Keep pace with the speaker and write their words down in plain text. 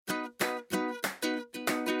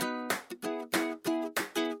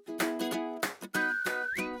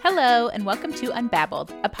Hello, and welcome to Unbabbled,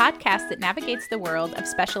 a podcast that navigates the world of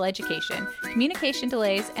special education, communication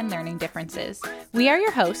delays, and learning differences. We are your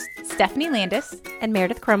hosts, Stephanie Landis and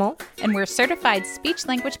Meredith Krimmel, and we're certified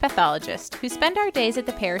speech-language pathologists who spend our days at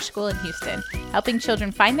the Parish School in Houston, helping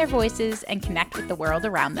children find their voices and connect with the world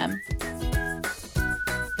around them.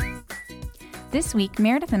 This week,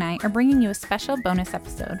 Meredith and I are bringing you a special bonus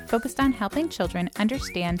episode focused on helping children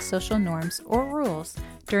understand social norms or rules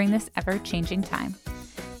during this ever-changing time.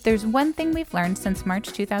 If there's one thing we've learned since March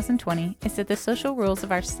 2020 is that the social rules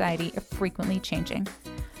of our society are frequently changing.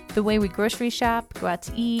 The way we grocery shop, go out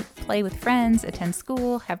to eat, play with friends, attend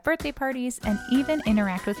school, have birthday parties, and even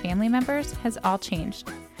interact with family members has all changed.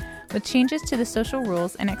 With changes to the social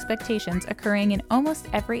rules and expectations occurring in almost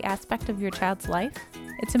every aspect of your child's life,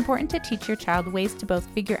 it's important to teach your child ways to both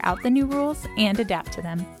figure out the new rules and adapt to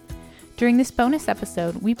them. During this bonus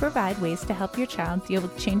episode, we provide ways to help your child deal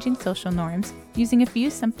with changing social norms using a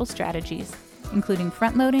few simple strategies, including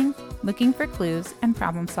front-loading, looking for clues, and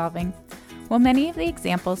problem-solving. While many of the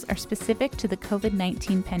examples are specific to the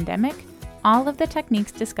COVID-19 pandemic, all of the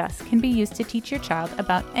techniques discussed can be used to teach your child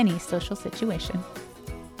about any social situation.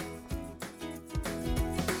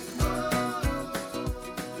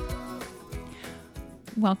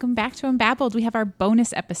 Welcome back to Unbabbled. We have our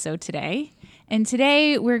bonus episode today. And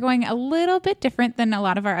today we're going a little bit different than a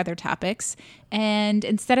lot of our other topics. And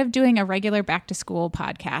instead of doing a regular back to school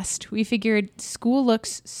podcast, we figured school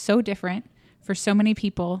looks so different for so many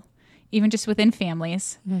people, even just within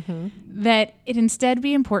families, that it instead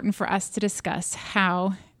be important for us to discuss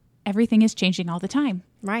how everything is changing all the time.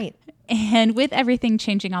 Right. And with everything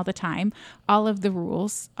changing all the time, all of the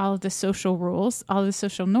rules, all of the social rules, all of the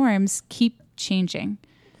social norms keep changing.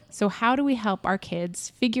 So how do we help our kids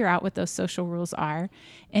figure out what those social rules are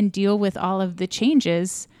and deal with all of the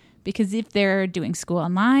changes? Because if they're doing school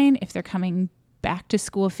online, if they're coming back to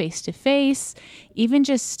school face-to-face, even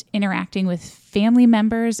just interacting with family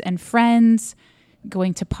members and friends,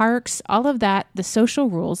 going to parks, all of that, the social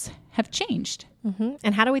rules have changed. Mm-hmm.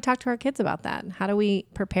 And how do we talk to our kids about that? How do we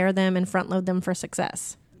prepare them and front load them for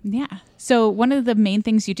success? Yeah. So one of the main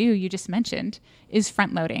things you just mentioned, is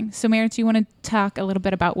front loading. So Meredith, do you want to talk a little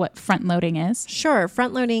bit about what front loading is? Sure.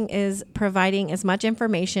 Front loading is providing as much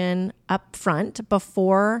information up front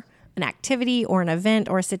before an activity or an event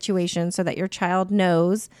or a situation so that your child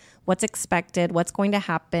knows what's expected, what's going to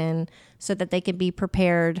happen, so that they can be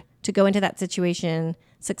prepared to go into that situation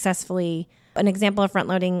successfully. An example of front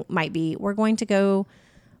loading might be, we're going to go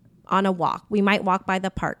on a walk. We might walk by the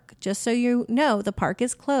park. Just so you know, the park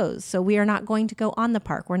is closed. So we are not going to go on the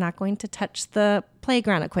park. We're not going to touch the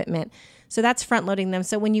playground equipment. So that's front loading them.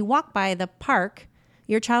 So when you walk by the park,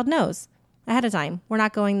 your child knows ahead of time, we're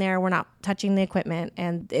not going there. We're not touching the equipment.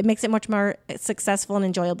 And it makes it much more successful and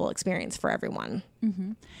enjoyable experience for everyone.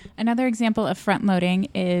 Mm-hmm. Another example of front loading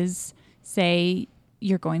is, say,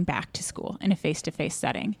 you're going back to school in a face-to-face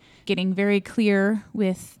setting, getting very clear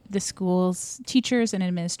with the school's teachers and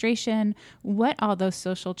administration what all those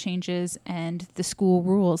social changes and the school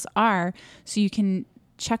rules are, so you can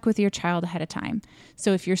check with your child ahead of time.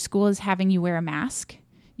 So if your school is having you wear a mask,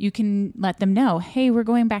 you can let them know, hey, we're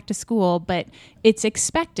going back to school, but it's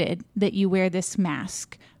expected that you wear this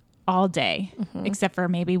mask all day, except for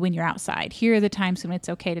maybe when you're outside. Here are the times when it's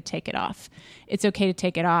okay to take it off. It's okay to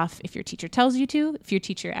take it off if your teacher tells you to. If your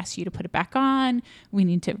teacher asks you to put it back on, we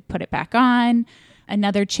need to put it back on.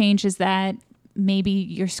 Another change is that maybe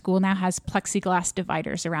your school now has plexiglass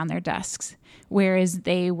dividers around their desks, whereas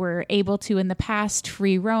they were able to in the past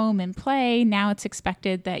free roam and play. Now it's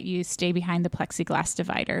expected that you stay behind the plexiglass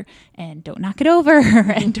divider and don't knock it over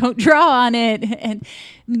and don't draw on it. And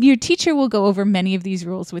your teacher will go over many of these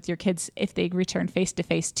rules with your kids if they return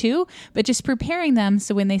face-to-face too, but just preparing them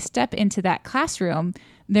so when they step into that classroom,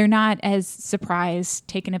 they're not as surprised,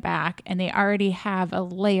 taken aback, and they already have a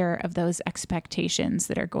layer of those expectations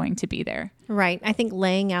that are going to be there. Right. I think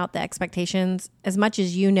laying out the expectations as much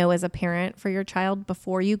as you know as a parent for your child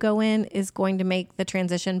before you go in is going to make the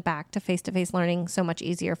transition back to face-to-face learning so much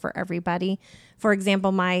easier for everybody. For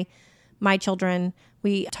example, my children,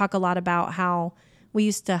 we talk a lot about how we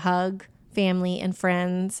used to hug family and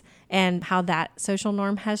friends and how that social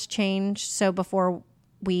norm has changed. So before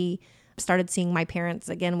we started seeing my parents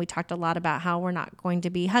again, we talked a lot about how we're not going to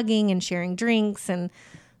be hugging and sharing drinks and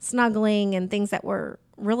snuggling and things that were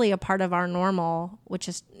really a part of our normal, which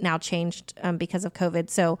has now changed because of COVID.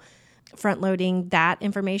 So front loading that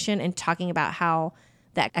information and talking about how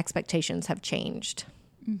the expectations have changed.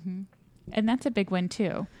 Mm-hmm. And that's a big one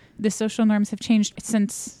too. The social norms have changed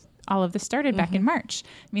since all of this started back in March.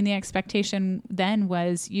 I mean, the expectation then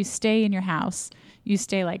was you stay in your house, you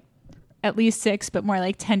stay like at least 6, but more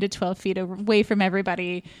like 10 to 12 feet away from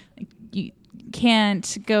everybody. You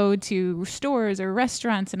can't go to stores or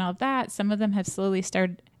restaurants and all of that. Some of them have slowly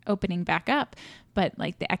started opening back up, but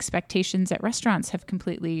like the expectations at restaurants have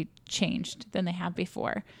completely changed than they have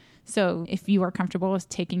before. So if you are comfortable with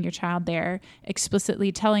taking your child there,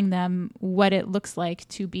 explicitly telling them what it looks like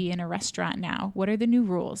to be in a restaurant now. What are the new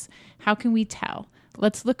rules? How can we tell?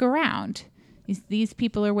 Let's look around. These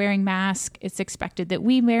people are wearing masks. It's expected that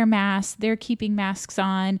we wear masks. They're keeping masks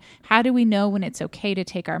on. How do we know when it's okay to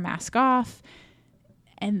take our mask off?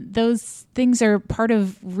 And those things are part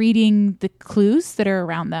of reading the clues that are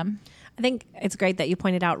around them. I think it's great that you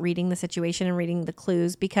pointed out reading the situation and reading the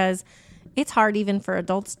clues, because it's hard even for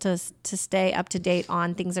adults to stay up to date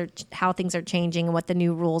on how things are changing and what the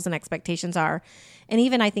new rules and expectations are. And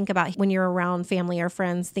even I think about when you're around family or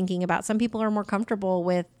friends, thinking about some people are more comfortable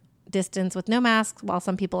with distance with no masks, while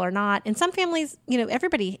some people are not. In some families,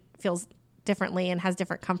 everybody feels differently and has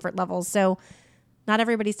different comfort levels. So not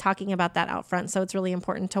everybody's talking about that out front. So it's really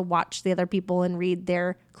important to watch the other people and read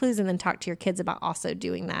their clues and then talk to your kids about also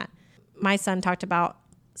doing that. My son talked about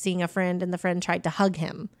seeing a friend and the friend tried to hug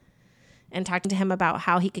him, and talking to him about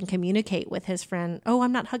how he can communicate with his friend, oh,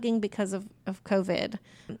 I'm not hugging because of COVID,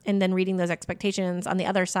 and then reading those expectations on the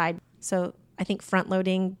other side. So I think front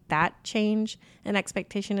loading that change and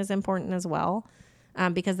expectation is important as well,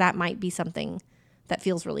 because that might be something that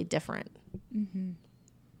feels really different. Mm-hmm.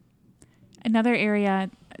 Another area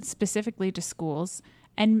specifically to schools,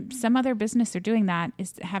 and some other business are doing that,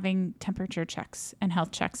 is having temperature checks and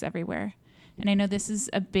health checks everywhere. And I know this is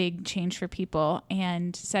a big change for people,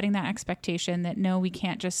 and setting that expectation that no, we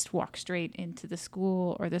can't just walk straight into the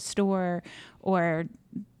school or the store or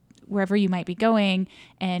wherever you might be going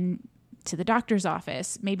and to the doctor's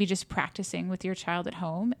office, maybe just practicing with your child at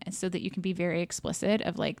home, and so that you can be very explicit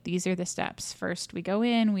of like, these are the steps. First, we go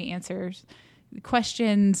in, we answer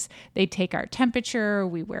questions, they take our temperature,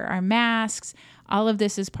 we wear our masks. All of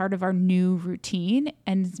this is part of our new routine,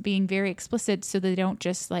 and being very explicit so they don't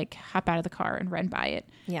just like hop out of the car and run by it.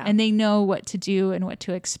 Yeah. And they know what to do and what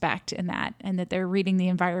to expect in that, and that they're reading the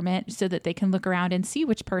environment so that they can look around and see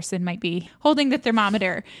which person might be holding the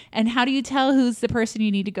thermometer. And how do you tell who's the person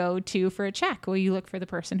you need to go to for a check? Well, you look for the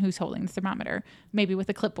person who's holding the thermometer, maybe with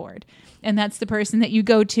a clipboard. And that's the person that you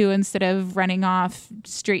go to instead of running off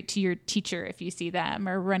straight to your teacher if you see them,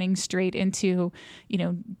 or running straight into,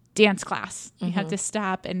 dance class. You have to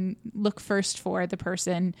stop and look first for the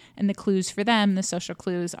person, and the clues for them, the social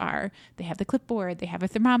clues are they have the clipboard, they have a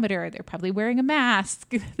thermometer, they're probably wearing a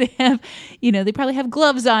mask, they have, they probably have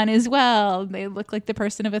gloves on as well. They look like the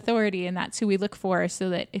person of authority, and that's who we look for, so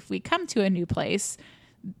that if we come to a new place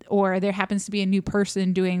or there happens to be a new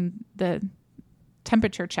person doing the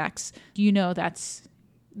temperature checks, that's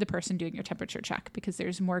the person doing your temperature check, because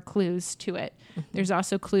there's more clues to it. Mm-hmm. There's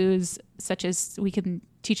also clues such as we can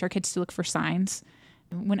teach our kids to look for signs.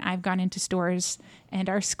 When I've gone into stores and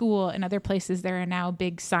our school and other places, there are now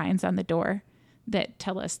big signs on the door that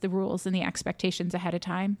tell us the rules and the expectations ahead of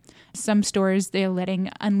time. Some stores, they're letting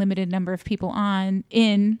unlimited number of people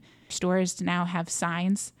in. Stores now have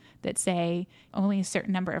signs that say only a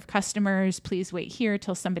certain number of customers, please wait here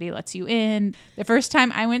till somebody lets you in. The first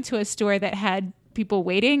time I went to a store that had people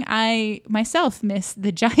waiting, I myself missed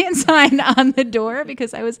the giant sign on the door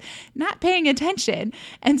because I was not paying attention.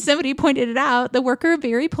 And somebody pointed it out. The worker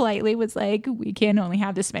very politely was like, we can only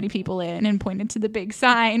have this many people in, and pointed to the big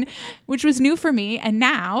sign, which was new for me. And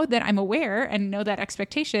now that I'm aware and know that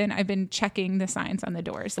expectation, I've been checking the signs on the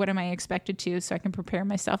doors. What am I expected to, so I can prepare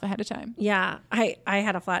myself ahead of time? Yeah. I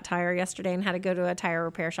had a flat tire yesterday and had to go to a tire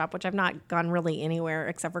repair shop, which I've not gone really anywhere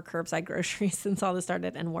except for curbside groceries since all this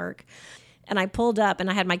started and work. And I pulled up and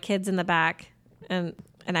I had my kids in the back, and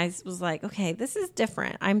I was like, okay, this is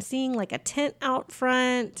different. I'm seeing like a tent out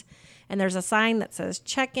front, and there's a sign that says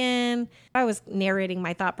check-in. I was narrating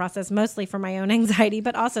my thought process mostly for my own anxiety,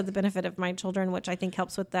 but also the benefit of my children, which I think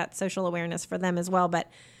helps with that social awareness for them as well. But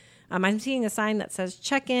I'm seeing a sign that says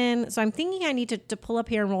check-in. So I'm thinking I need to pull up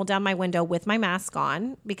here and roll down my window with my mask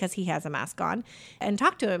on, because he has a mask on, and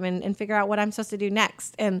talk to him and figure out what I'm supposed to do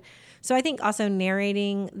next. And so I think also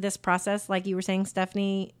narrating this process, like you were saying,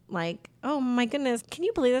 Stephanie, like, oh my goodness, can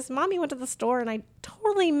you believe this? Mommy went to the store and I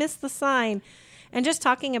totally missed the sign. And just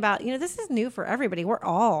talking about, this is new for everybody. We're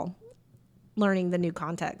all learning the new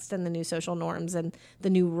context and the new social norms and the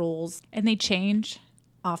new rules. And they change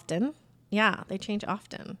often. Yeah, they change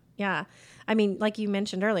often. Yeah. I mean, like you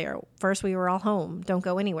mentioned earlier, first we were all home, don't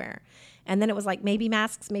go anywhere. And then it was like maybe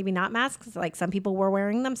masks, maybe not masks. Like some people were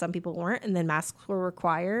wearing them, some people weren't. And then masks were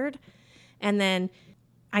required. And then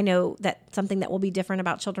I know that something that will be different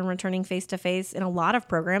about children returning face-to-face in a lot of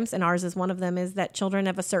programs, and ours is one of them, is that children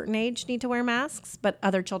of a certain age need to wear masks, but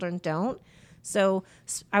other children don't. So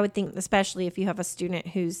I would think, especially if you have a student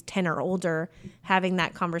who's 10 or older, having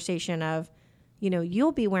that conversation of,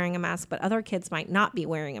 you'll be wearing a mask, but other kids might not be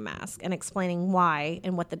wearing a mask, and explaining why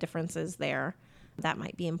and what the difference is there. That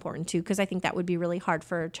might be important too, because I think that would be really hard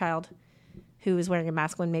for a child who is wearing a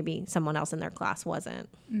mask when maybe someone else in their class wasn't.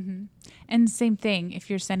 Mm-hmm. And same thing, if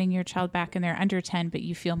you're sending your child back and they're under 10, but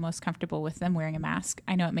you feel most comfortable with them wearing a mask,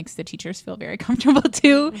 I know it makes the teachers feel very comfortable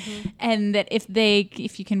too. Mm-hmm. And that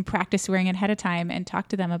if you can practice wearing it ahead of time and talk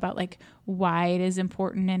to them about like why it is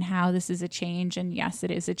important and how this is a change. And yes,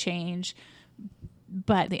 it is a change,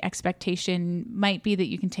 but the expectation might be that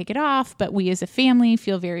you can take it off, but we as a family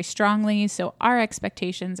feel very strongly. So our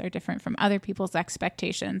expectations are different from other people's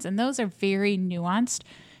expectations. And those are very nuanced,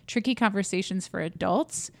 tricky conversations for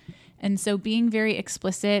adults. And so being very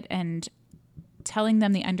explicit and telling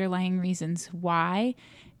them the underlying reasons why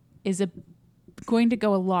is going to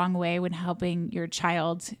go a long way when helping your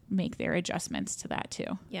child make their adjustments to that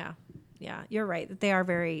too. Yeah. Yeah, you're right. They are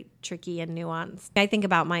very tricky and nuanced. I think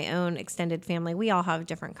about my own extended family. We all have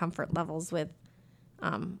different comfort levels with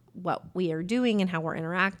what we are doing and how we're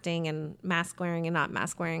interacting, and mask wearing and not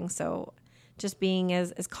mask wearing. So just being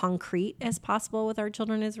as concrete as possible with our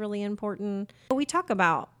children is really important. We talk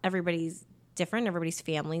about everybody's different. Everybody's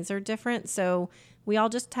families are different. So we all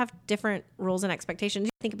just have different rules and expectations.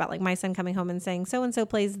 You think about like my son coming home and saying, so-and-so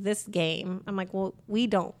plays this game. I'm like, well, we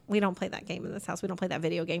don't play that game in this house. We don't play that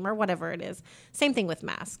video game or whatever it is. Same thing with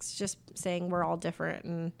masks, just saying we're all different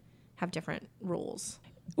and have different rules.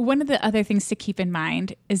 One of the other things to keep in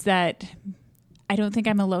mind is that I don't think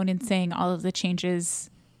I'm alone in saying all of the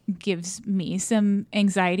changes gives me some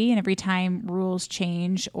anxiety, and every time rules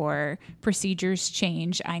change or procedures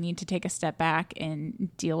change, I need to take a step back and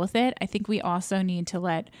deal with it. I think we also need to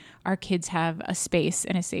let our kids have a space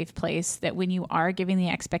and a safe place that when you are giving the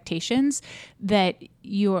expectations, that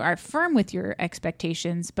you are firm with your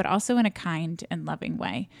expectations, but also in a kind and loving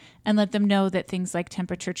way, and let them know that things like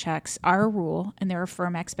temperature checks are a rule and they're a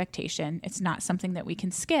firm expectation. It's not something that we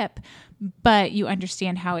can skip, but you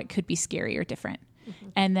understand how it could be scary or different. Mm-hmm.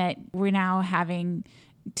 And that we're now having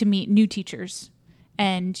to meet new teachers,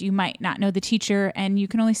 and you might not know the teacher and you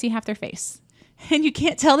can only see half their face and you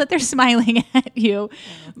can't tell that they're smiling at you,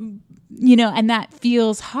 and that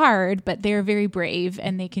feels hard, but they're very brave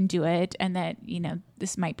and they can do it. And that,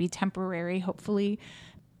 this might be temporary, hopefully,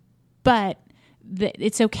 but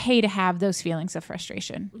it's okay to have those feelings of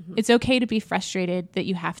frustration. Mm-hmm. It's okay to be frustrated that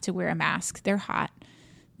you have to wear a mask. They're hot.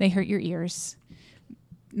 They hurt your ears.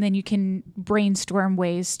 And then you can brainstorm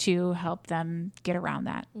ways to help them get around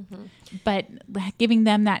that. Mm-hmm. But giving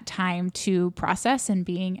them that time to process and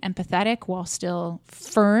being empathetic while still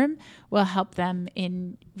firm will help them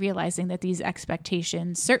in realizing that these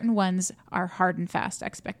expectations, certain ones, are hard and fast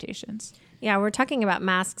expectations. Yeah, we're talking about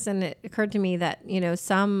masks, and it occurred to me that,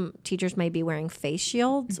 some teachers may be wearing face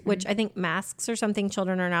shields, mm-hmm. which I think masks are something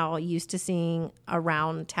children are now used to seeing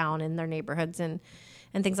around town in their neighborhoods and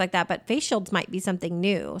things like that. But face shields might be something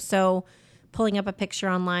new. So pulling up a picture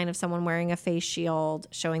online of someone wearing a face shield,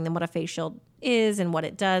 showing them what a face shield is and what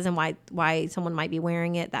it does and why someone might be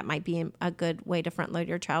wearing it, that might be a good way to front load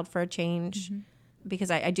your child for a change. Mm-hmm.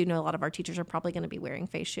 Because I do know a lot of our teachers are probably going to be wearing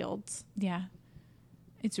face shields. Yeah.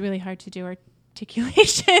 It's really hard to do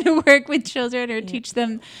articulation work with children or teach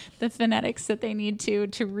them the phonetics that they need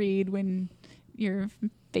to read when your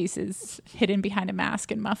face is hidden behind a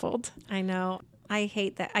mask and muffled. I know. I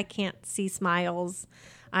hate that I can't see smiles.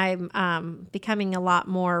 I'm becoming a lot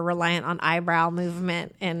more reliant on eyebrow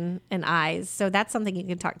movement and eyes. So that's something you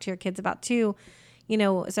can talk to your kids about too.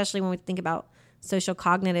 Especially when we think about social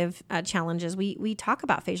cognitive challenges, we talk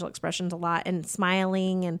about facial expressions a lot, and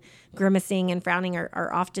smiling and grimacing and frowning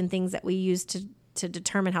are often things that we use to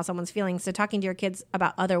determine how someone's feeling. So talking to your kids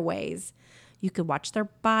about other ways. You could watch their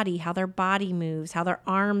body, how their body moves, how their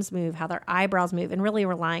arms move, how their eyebrows move, and really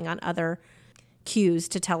relying on other cues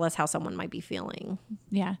to tell us how someone might be feeling.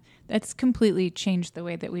 Yeah, that's completely changed the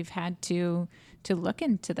way that we've had to look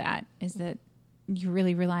into that, is that you're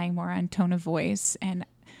really relying more on tone of voice and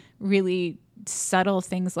really subtle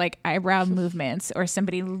things like eyebrow movements or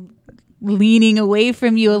somebody leaning away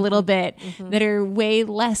from you a little bit, mm-hmm. that are way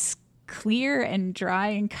less clear and dry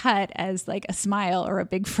and cut as like a smile or a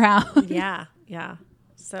big frown. Yeah.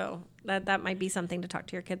 So that might be something to talk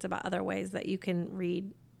to your kids about, other ways that you can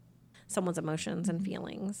read someone's emotions and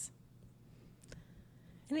feelings.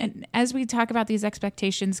 And as we talk about these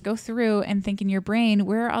expectations, go through and think in your brain,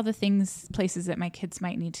 where are all the places that my kids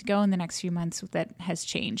might need to go in the next few months that has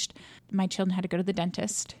changed? My children had to go to the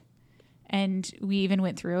dentist. And we even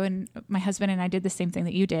went through, and my husband and I did the same thing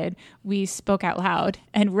that you did. We spoke out loud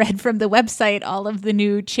and read from the website all of the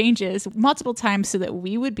new changes multiple times so that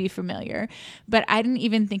we would be familiar. But I didn't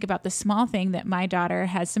even think about the small thing that my daughter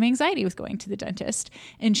has some anxiety with going to the dentist.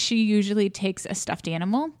 And she usually takes a stuffed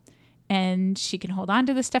animal, and she can hold on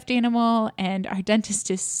to the stuffed animal. And our dentist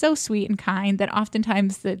is so sweet and kind that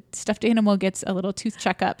oftentimes the stuffed animal gets a little tooth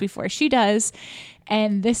checkup before she does.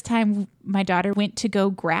 And this time my daughter went to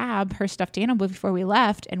go grab her stuffed animal before we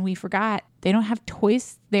left, and we forgot they don't have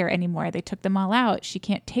toys there anymore. They took them all out. She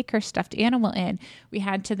can't take her stuffed animal in. We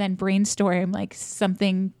had to then brainstorm like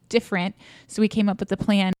something different. So we came up with a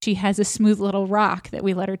plan. She has a smooth little rock that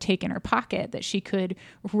we let her take in her pocket that she could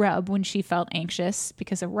rub when she felt anxious,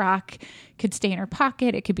 because a rock could stay in her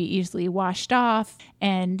pocket. It could be easily washed off,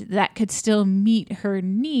 and that could still meet her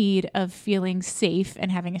need of feeling safe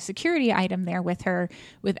and having a security item there with her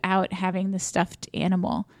without having the stuffed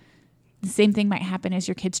animal. The same thing might happen as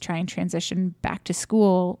your kids try and transition back to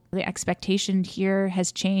school. The expectation here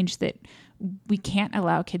has changed that we can't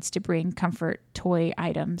allow kids to bring comfort toy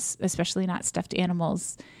items, especially not stuffed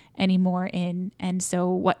animals, anymore in. And so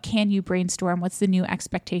what can you brainstorm? What's the new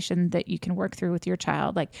expectation that you can work through with your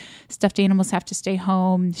child? Like, stuffed animals have to stay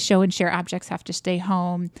home. Show and share objects have to stay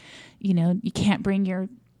home. You know, you can't bring your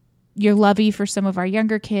lovey for some of our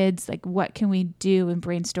younger kids. Like, what can we do and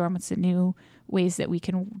brainstorm? What's the new ways that we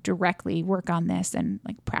can directly work on this and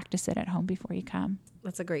like practice it at home before you come?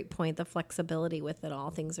 That's a great point. The flexibility with it all,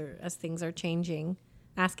 things are changing,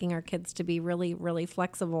 asking our kids to be really, really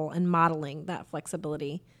flexible and modeling that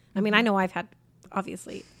flexibility. I mean, I know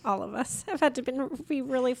obviously all of us have had to be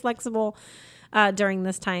really flexible during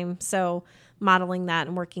this time. So modeling that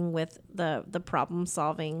and working with the problem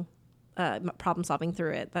solving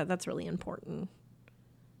through it, that's really important.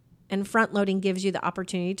 And front loading gives you the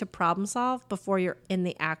opportunity to problem solve before you're in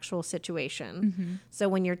the actual situation. Mm-hmm. So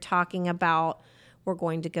when you're talking about, we're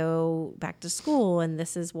going to go back to school and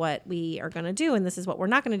this is what we are going to do and this is what we're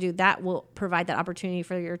not going to do, that will provide that opportunity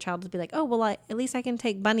for your child to be like, oh, well, at least I can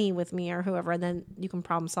take Bunny with me or whoever, and then you can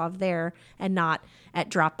problem solve there and not at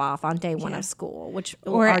drop off on day one of school, which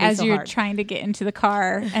or as you're trying to get into the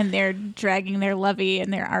car and they're dragging their lovey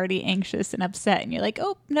and they're already anxious and upset and you're like,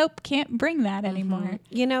 oh, nope, can't bring that anymore.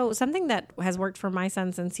 Mm-hmm. You know, something that has worked for my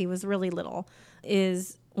son since he was really little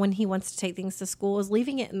is when he wants to take things to school is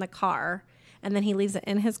leaving it in the car. And then he leaves it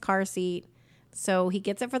in his car seat. So he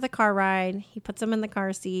gets it for the car ride. He puts him in the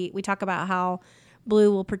car seat. We talk about how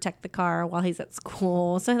Blue will protect the car while he's at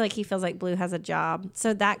school. So like he feels like Blue has a job.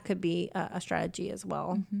 So that could be a strategy as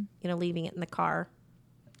well, you know, leaving it in the car.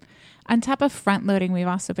 On top of front loading, we've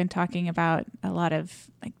also been talking about a lot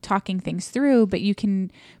of like talking things through, but you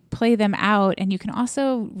can play them out and you can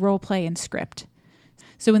also role play and script.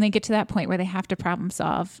 So when they get to that point where they have to problem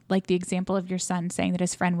solve, like the example of your son saying that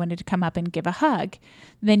his friend wanted to come up and give a hug,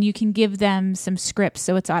 then you can give them some scripts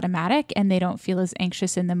so it's automatic and they don't feel as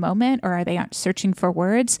anxious in the moment, or are they searching for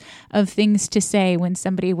words of things to say when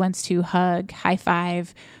somebody wants to hug, high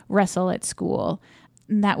five, wrestle at school.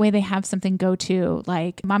 And that way they have something go to,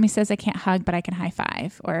 like, mommy says I can't hug, but I can high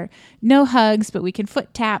five, or no hugs, but we can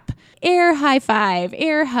foot tap, air high five,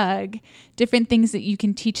 air hug, different things that you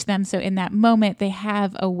can teach them. So in that moment, they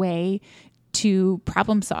have a way to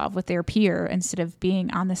problem solve with their peer instead of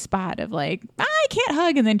being on the spot of like, I can't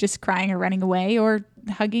hug, and then just crying or running away or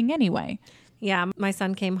hugging anyway. Yeah, my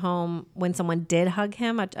son came home when someone did hug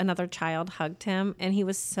him, another child hugged him, and he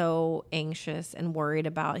was so anxious and worried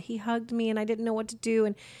about, he hugged me and I didn't know what to do.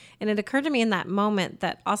 And it occurred to me in that moment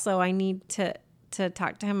that also I need to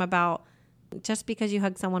talk to him about, just because you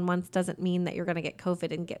hug someone once doesn't mean that you're going to get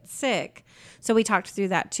COVID and get sick. So we talked through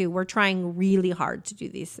that too. We're trying really hard to do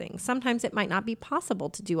these things. Sometimes it might not be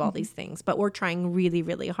possible to do all these things, but we're trying really,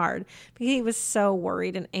 really hard. Because he was so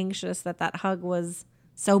worried and anxious that hug was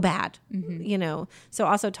so bad, you know. So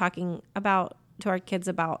also talking about to our kids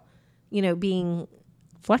about, you know, being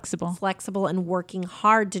flexible and working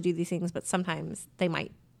hard to do these things, but sometimes they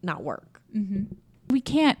might not work. Mm-hmm. We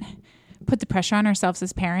can't put the pressure on ourselves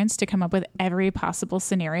as parents to come up with every possible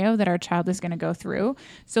scenario that our child is going to go through.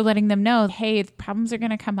 So letting them know, hey, problems are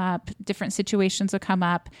going to come up, different situations will come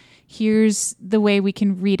up. Here's the way we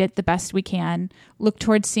can read it the best we can. Look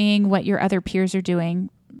towards seeing what your other peers are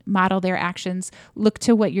doing. Model their actions. Look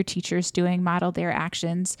to what your teacher's doing, model their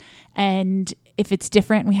actions. And if it's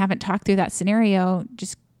different, we haven't talked through that scenario,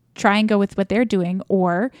 just try and go with what they're doing.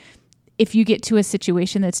 Or if you get to a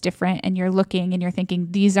situation that's different and you're looking and you're thinking,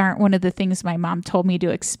 these aren't one of the things my mom told me to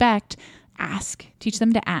expect, ask. Teach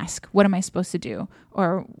them to ask, what am I supposed to do?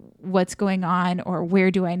 Or what's going on? Or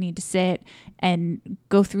where do I need to sit? And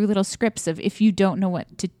go through little scripts of, if you don't know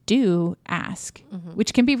what to do, ask,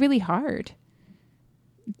 which can be really hard.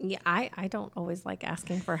 Yeah, I don't always like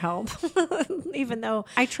asking for help, even though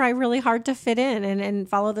I try really hard to fit in and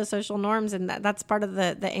follow the social norms. And that's part of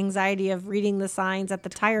the anxiety of reading the signs at the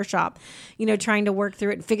tire shop, trying to work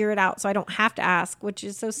through it and figure it out so I don't have to ask, which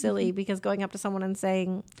is so silly because going up to someone and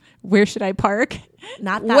saying, where should I park?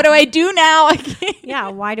 Not that. What do I do now? Yeah,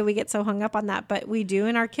 why do we get so hung up on that? But we do,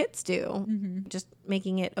 and our kids do. Just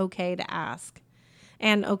making it okay to ask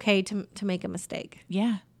and okay to make a mistake.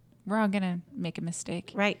 Yeah. We're all going to make a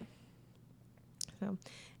mistake. Right. So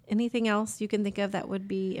anything else you can think of that would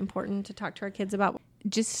be important to talk to our kids about?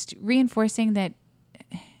 Just reinforcing that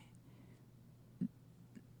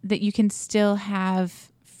you can still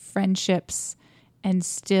have friendships and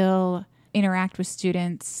still interact with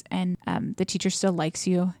students, and the teacher still likes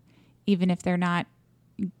you, even if they're not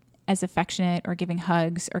as affectionate or giving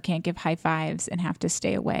hugs or can't give high fives and have to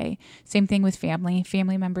stay away. Same thing with family.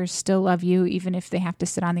 Family members still love you, even if they have to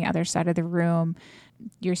sit on the other side of the room.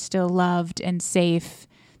 You're still loved and safe.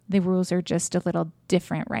 The rules are just a little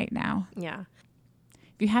different right now. Yeah.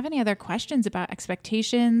 If you have any other questions about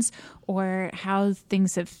expectations or how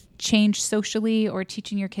things have changed socially, or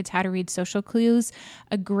teaching your kids how to read social clues,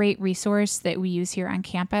 a great resource that we use here on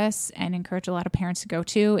campus and encourage a lot of parents to go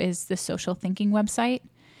to is the Social Thinking website,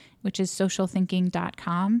 which is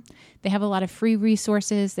socialthinking.com. They have a lot of free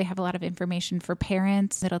resources. They have a lot of information for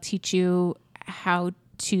parents that'll teach you how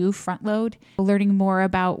to front load, learning more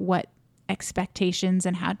about what expectations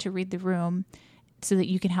and how to read the room so that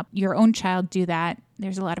you can help your own child do that.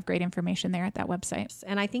 There's a lot of great information there at that website.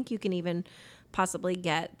 And I think you can even possibly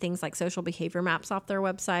get things like social behavior maps off their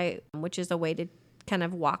website, which is a way to kind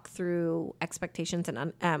of walk through expectations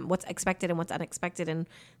and what's expected and what's unexpected, and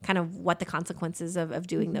kind of what the consequences of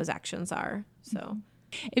doing those actions are. So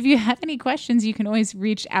if you have any questions, you can always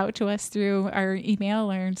reach out to us through our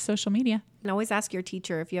email or social media. And always ask your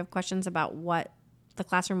teacher if you have questions about what the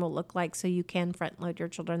classroom will look like so you can front load your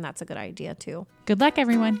children. That's a good idea too. Good luck,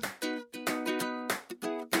 everyone.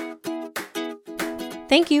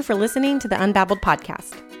 Thank you for listening to the Unbabbled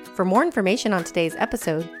podcast. For more information on today's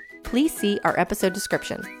episode, please see our episode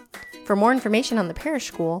description. For more information on the Parish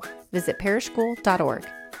School, visit parishschool.org.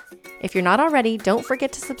 If you're not already, don't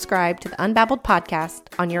forget to subscribe to the Unbabbled podcast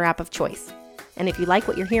on your app of choice. And if you like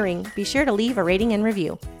what you're hearing, be sure to leave a rating and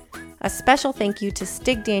review. A special thank you to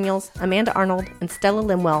Stig Daniels, Amanda Arnold, and Stella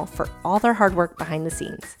Limwell for all their hard work behind the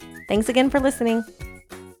scenes. Thanks again for listening.